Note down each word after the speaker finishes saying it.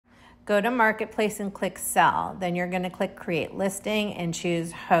Go to Marketplace and click Sell. Then you're going to click Create Listing and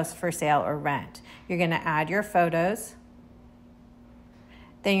choose House for Sale or Rent. You're going to add your photos.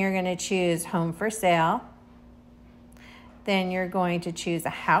 Then you're going to choose Home for Sale. Then you're going to choose a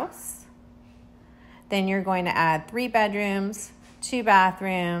house. Then you're going to add 3 bedrooms, 2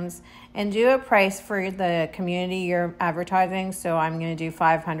 bathrooms, and do a price for the community you're advertising. So I'm going to do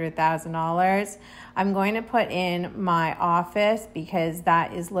 $500,000. I'm going to put in my office because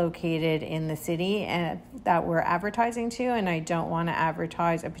that is located in the city and that we're advertising to, and I don't want to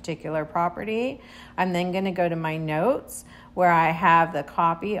advertise a particular property. I'm then going to go to my notes where I have the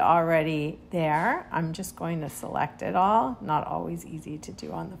copy already there. I'm just going to select it all. Not always easy to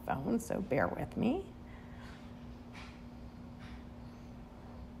do on the phone, so bear with me.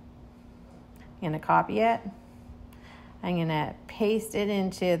 I'm going to copy it. I'm going to paste it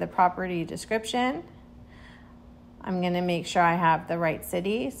into the property description. I'm going to make sure I have the right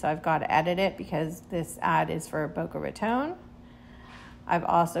city, so I've got to edit it because this ad is for Boca Raton. I've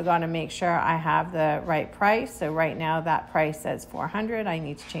also got to make sure I have the right price. So right now that price says $400,000. I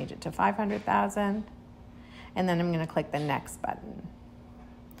need to change it to $500,000. And then I'm going to click the Next button.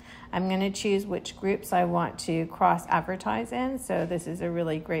 I'm going to choose which groups I want to cross advertise in. So this is a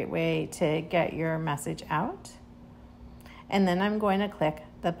really great way to get your message out. And then I'm going to click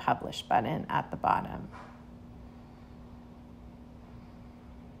the Publish button at the bottom.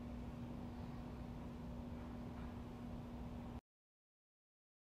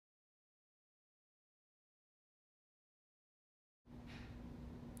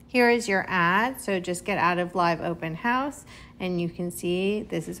 Here is your ad. So just get out of Live Open House and you can see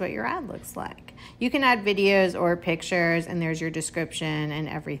this is what your ad looks like. You can add videos or pictures, and there's your description and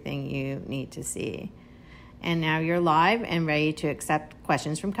everything you need to see. And now you're live and ready to accept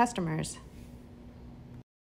questions from customers.